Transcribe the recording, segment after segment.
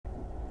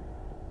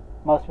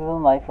Most people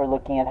in life are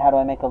looking at how do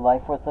I make a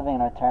life worth living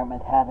and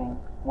retirement having.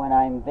 When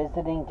I'm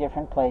visiting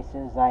different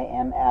places, I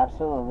am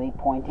absolutely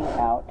pointing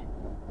out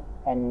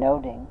and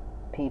noting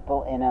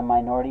people in a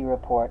Minority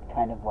Report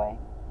kind of way.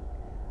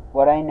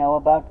 What I know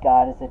about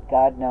God is that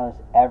God knows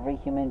every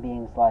human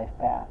being's life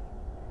path.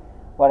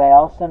 What I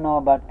also know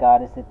about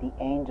God is that the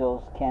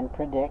angels can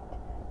predict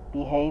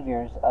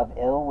behaviors of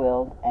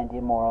ill-willed and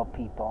immoral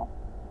people.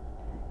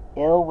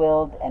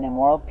 Ill-willed and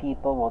immoral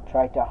people will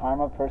try to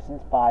harm a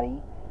person's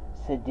body,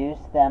 seduce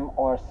them,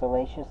 or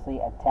salaciously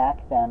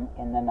attack them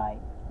in the night.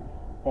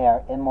 They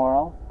are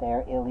immoral, they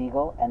are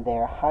illegal, and they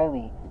are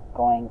highly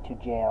going to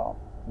jail.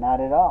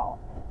 Not at all,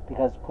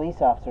 because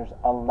police officers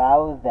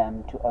allow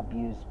them to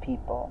abuse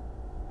people.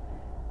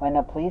 When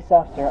a police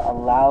officer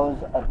allows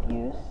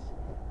abuse,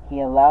 he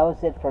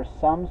allows it for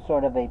some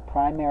sort of a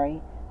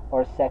primary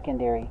or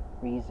secondary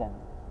reason.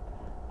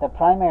 The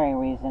primary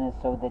reason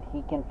is so that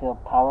he can feel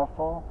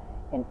powerful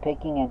in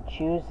picking and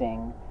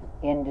choosing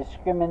in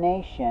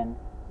discrimination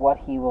what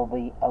he will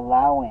be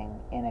allowing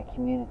in a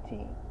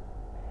community.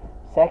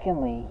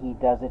 Secondly, he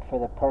does it for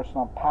the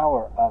personal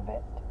power of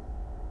it,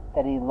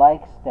 that he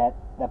likes that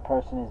the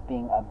person is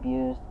being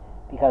abused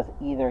because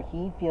either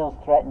he feels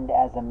threatened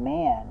as a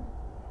man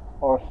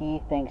or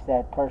he thinks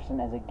that person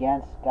is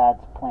against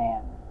God's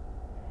plan.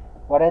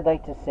 What I'd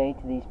like to say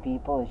to these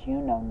people is you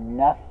know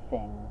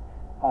nothing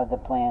of the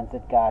plans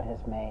that God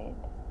has made.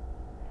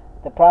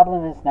 The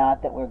problem is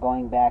not that we're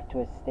going back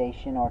to a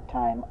station or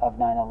time of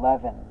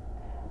 9/11.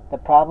 The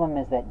problem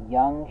is that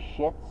young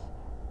shits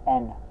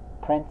and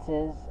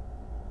princes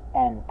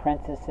and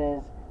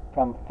princesses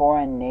from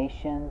foreign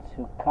nations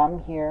who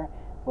come here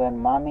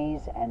when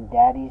mommies and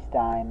daddies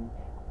dime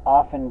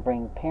often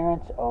bring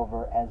parents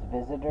over as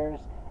visitors,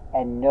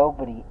 and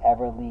nobody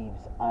ever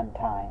leaves on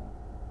time.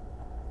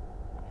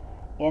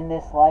 In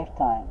this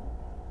lifetime,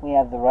 we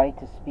have the right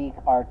to speak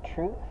our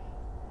truth.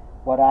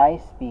 What I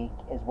speak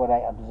is what I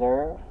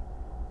observe,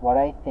 what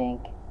I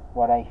think,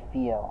 what I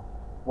feel,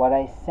 what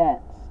I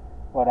sense,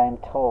 what I'm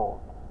told.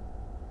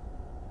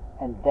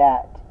 And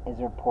that is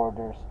a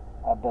reporter's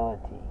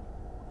ability.